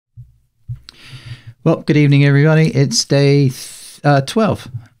Well, good evening, everybody. It's day 12.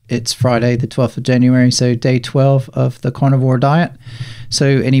 It's Friday, the 12th of January, so day 12 of the Carnivore Diet. So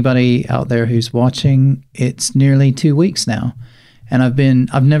anybody out there who's watching, it's nearly 2 weeks now. And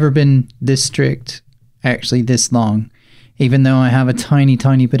I've never been this strict, actually this long, even though I have a tiny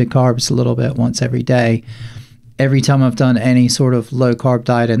bit of carbs a little bit once every day. Every time I've done any sort of low carb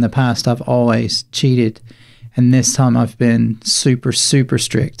diet in the past, I've always cheated. And this time I've been super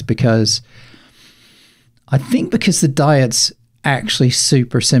strict because the diet's actually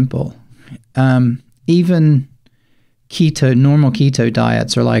super simple. Even normal keto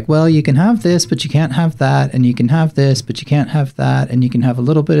diets are like, well, you can have this, but you can't have that, and you can have this, but you can't have that, and you can have a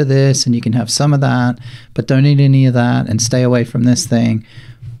little bit of this, and you can have some of that, but don't eat any of that, and stay away from this thing,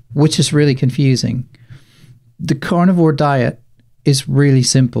 which is really confusing. The carnivore diet is really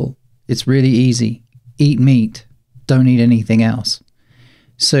simple. It's really easy. Eat meat. Don't eat anything else.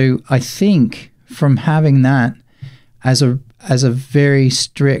 So I think from having that as a very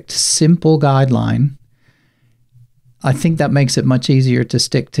strict, simple guideline, I think that makes it much easier to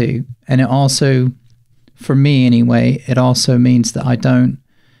stick to. And it also, for me anyway, it also means that I don't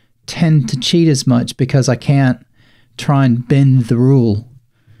tend to cheat as much because I can't try and bend the rule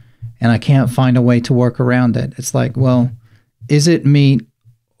and I can't find a way to work around it. It's like, well, is it meat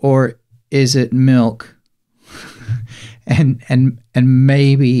or is it milk? and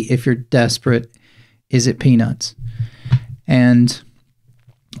maybe if you're desperate, is it peanuts? And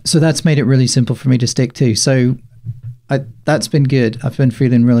so that's made it really simple for me to stick to. So that's been good. I've been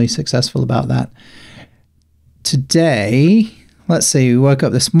feeling really successful about that. Today, let's see, we woke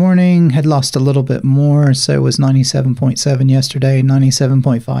up this morning, had lost a little bit more. So it was 97.7 yesterday,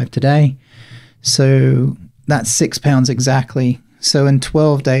 97.5 today. So that's 6 pounds exactly. So in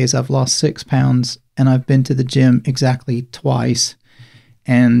 12 days, I've lost 6 pounds, and I've been to the gym exactly twice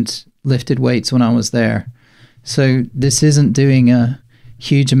and lifted weights when I was there. So this isn't doing a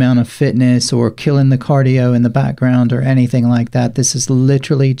huge amount of fitness or killing the cardio in the background or anything like that. This is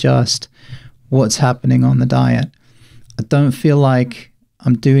literally just what's happening on the diet. I don't feel like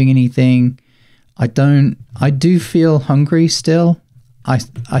I'm doing anything. I do feel hungry still. I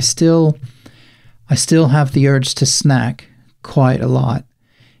still have the urge to snack quite a lot,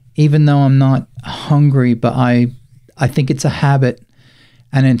 even though I'm not hungry, but I think it's a habit,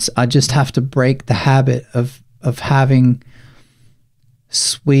 and I just have to break the habit of having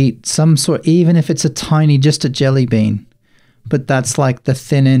sweet, some sort, even if it's just a jelly bean, but that's like the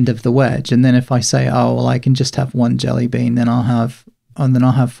thin end of the wedge. And then if I say, oh, well, I can just have one jelly bean, then I'll have 4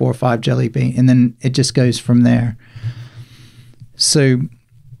 or 5 jelly beans, and then it just goes from there. So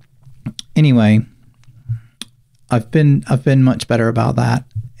anyway, I've been much better about that.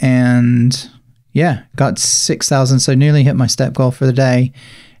 And yeah, got 6,000, so nearly hit my step goal for the day,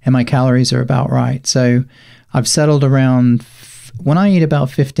 and my calories are about right. So I've settled around, when I eat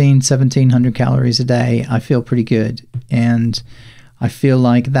about 1,700 calories a day, I feel pretty good. And I feel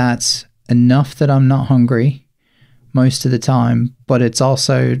like that's enough that I'm not hungry most of the time, but it's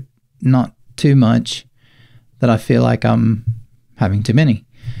also not too much that I feel like I'm having too many.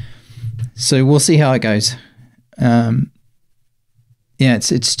 So we'll see how it goes. Yeah,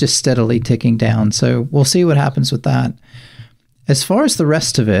 it's just steadily ticking down. So we'll see what happens with that. As far as the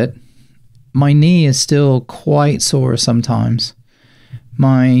rest of it, my knee is still quite sore sometimes.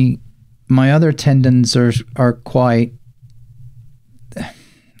 My other tendons are quite, I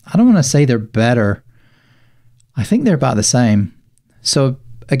don't want to say they're better. I think they're about the same. So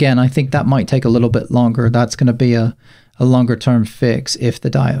again, I think that might take a little bit longer. That's going to be a longer term fix if the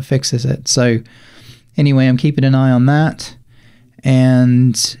diet fixes it. So anyway, I'm keeping an eye on that.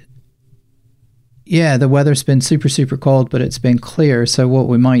 And yeah, the weather's been super cold, but it's been clear. So what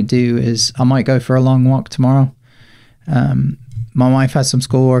we might do is I might go for a long walk tomorrow. My wife has some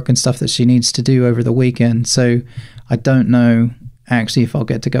schoolwork and stuff that she needs to do over the weekend. So I don't know actually if I'll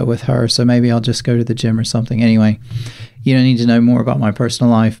get to go with her. So maybe I'll just go to the gym or something. Anyway, you don't need to know more about my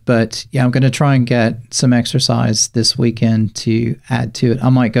personal life, but yeah, I'm going to try and get some exercise this weekend to add to it. I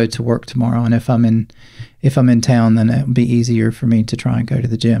might go to work tomorrow, and if I'm in town, then it'll be easier for me to try and go to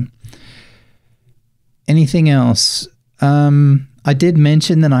the gym. Anything else? I did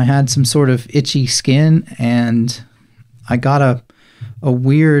mention that I had some sort of itchy skin, and I got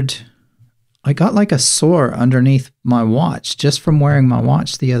I got like a sore underneath my watch just from wearing my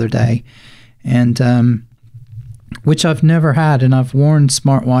watch the other day, and which I've never had. And I've worn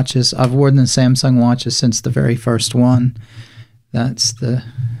smartwatches. I've worn the Samsung watches since the very first one. That's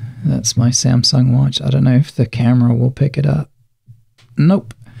my Samsung watch. I don't know if the camera will pick it up.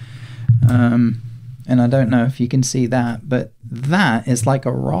 Nope. And I don't know if you can see that, but that is like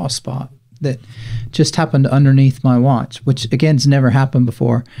a raw spot that just happened underneath my watch, which again has never happened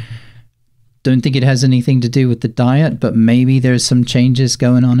before. Don't think it has anything to do with the diet, but maybe there's some changes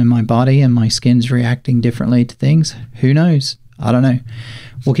going on in my body and my skin's reacting differently to things. Who knows? I don't know.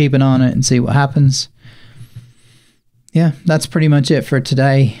 We'll keep an eye on it and see what happens. Yeah, that's pretty much it for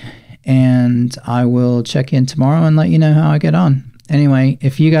today. And I will check in tomorrow and let you know how I get on. Anyway,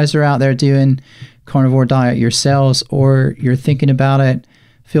 if you guys are out there doing carnivore diet yourselves, or you're thinking about it,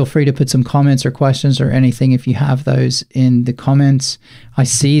 feel free to put some comments or questions or anything if you have those in the comments. I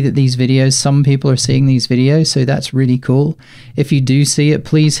see that these videos, some people are seeing these videos, so that's really cool. If you do see it,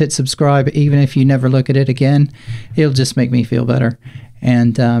 please hit subscribe. Even if you never look at it again, it'll just make me feel better.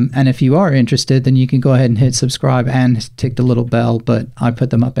 And if you are interested, then you can go ahead and hit subscribe and tick the little bell. But I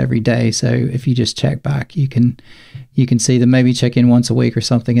put them up every day, so if you just check back, you can see them. Maybe check in once a week or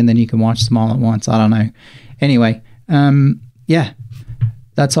something, and then you can watch them all at once. I don't know. Anyway, yeah.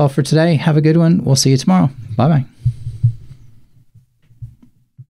 That's all for today. Have a good one. We'll see you tomorrow. Bye-bye.